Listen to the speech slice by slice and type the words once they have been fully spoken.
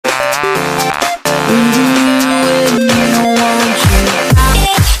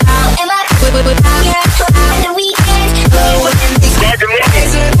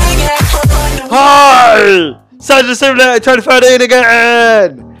Hi! Surgeon Simulator trying to find in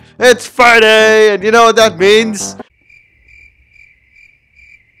again! It's Friday, and you know what that means?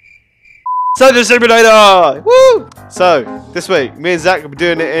 Surgeon Simulator! Woo! So, this week, me and Zach will be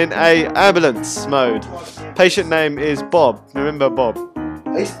doing it in a ambulance mode. Patient name is Bob. Remember Bob?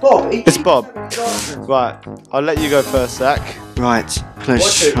 It's Bob. It's Bob. Right, I'll let you go first, Zach. Right,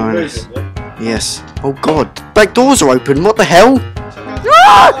 let's try this. Yes. Oh god, back doors are open. What the hell?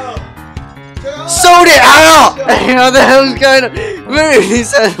 Ah! Sold it out! What the hell's going on? Move! He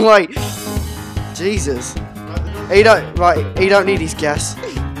said, wait. Jesus. He don't need his gas.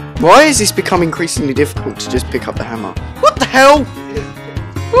 Why has this become increasingly difficult to just pick up the hammer? What the hell?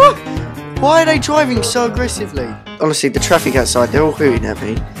 What? Why are they driving so aggressively? Honestly, the traffic outside, they're all hooting at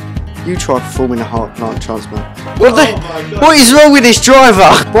me. You try performing a heart plant transplant. What is wrong with this driver?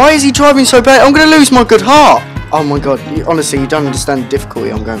 Why is he driving so bad? I'm going to lose my good heart. Oh my god, honestly, you don't understand the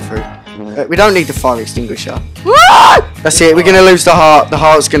difficulty I'm going through. We don't need the fire extinguisher. That's it, we're going to lose the heart. The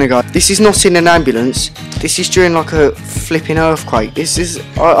heart's going to go. This is not in an ambulance. This is during like a flipping earthquake. This is...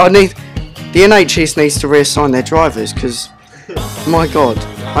 I need... The NHS needs to reassign their drivers because... My god.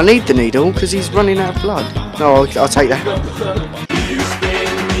 I need the needle because he's running out of blood. No, I'll take that.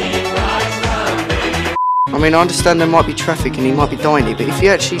 I mean, I understand there might be traffic and he might be dying here, but if he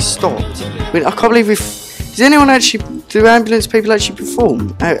actually stopped... I mean, I can't believe does anyone actually... Do ambulance people actually perform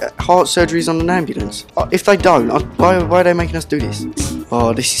heart surgeries on an ambulance? If they don't, why are they making us do this?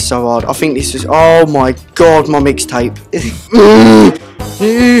 Oh, this is so hard. I think this is... Oh my god, my mixtape. Look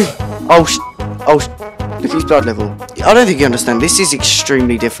at his blood level. I don't think you understand. This is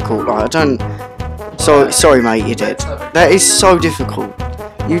extremely difficult. Like, I don't... Sorry, mate, you're dead. That is so difficult.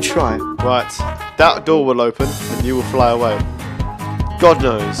 You try. Right, that door will open and you will fly away. God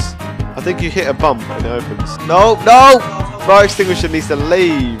knows. I think you hit a bump and it opens. No, no! Fire extinguisher needs to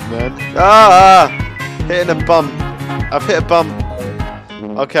leave, man. Hitting a bump. I've hit a bump.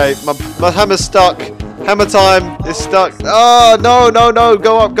 Okay, my hammer's stuck. Hammer time is stuck. Oh, no, no, no.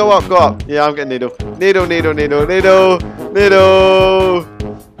 Go up, go up, go up. Yeah, I'm getting needle. Needle, needle, needle, needle, needle.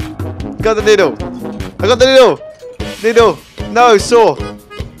 Got the needle. I got the needle. Needle. No, saw.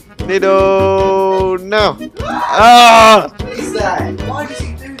 Needle. Now. Ah! What is that? Why does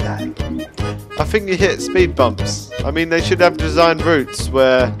he do that? I think you hit speed bumps. I mean, they should have designed routes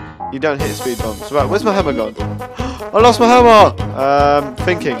where you don't hit speed bumps. Right, where's my hammer gone? I lost my hammer!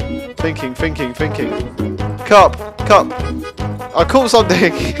 Thinking. Cup. I caught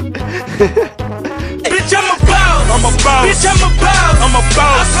something. Bitch, I'm a boss. Bitch, I'm a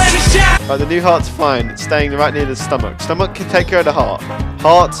boss. Right, the new heart's fine. It's staying right near the stomach. Stomach can take care of the heart.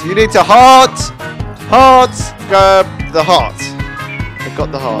 Heart, you need to heart! Heart! Grab the heart. I've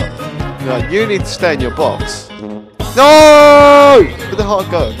got the heart. Right, you need to stay in your box. No! Where'd the heart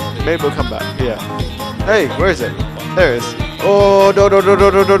go? Maybe we'll come back. Yeah. Hey, where is it? There it is. Oh, no.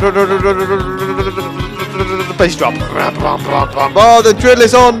 Bass drop. Oh, the drill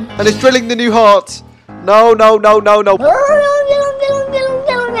is on, and it's drilling the new heart. No.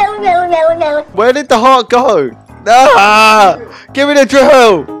 Where did the heart go? Ah! Give me the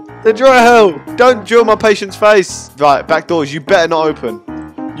drill! The drill! Don't drill my patient's face. Right, back doors. You better not open.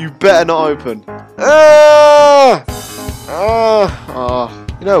 You better not open.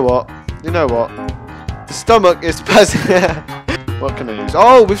 You know what? The stomach is spasming. What can I use?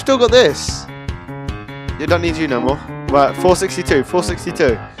 Oh, we've still got this. You don't need you no more. Right,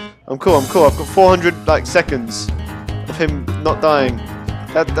 462. I'm cool. I've got 400 like seconds of him not dying.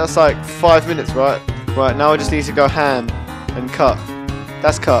 That's like 5 minutes, right? Right, now I just need to go ham and cut.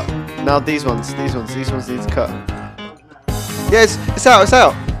 That's cut. Now these ones need to cut. Yeah, it's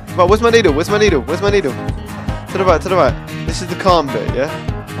out. Right, where's my needle? To the right. This is the calm bit, yeah?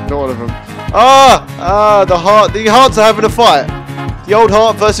 Not one of them. The heart. The hearts are having a fight. The old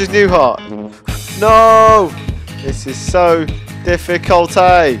heart versus new heart. No! This is so difficult,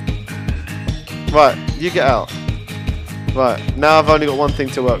 eh? Right, you get out. Right, now I've only got one thing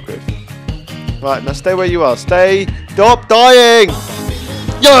to work with. Right, now stay where you are. Stop dying!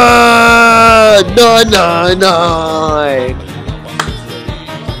 Yeah! 999!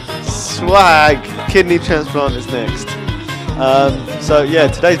 Swag! Kidney transplant is next. So yeah,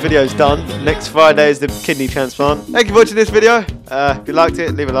 today's video is done. Next Friday is the kidney transplant. Thank you for watching this video. If you liked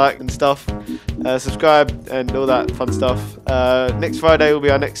it, leave a like and stuff. Subscribe and all that fun stuff. Next Friday will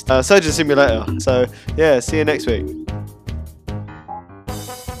be our next Surgeon Simulator. So yeah, see you next week.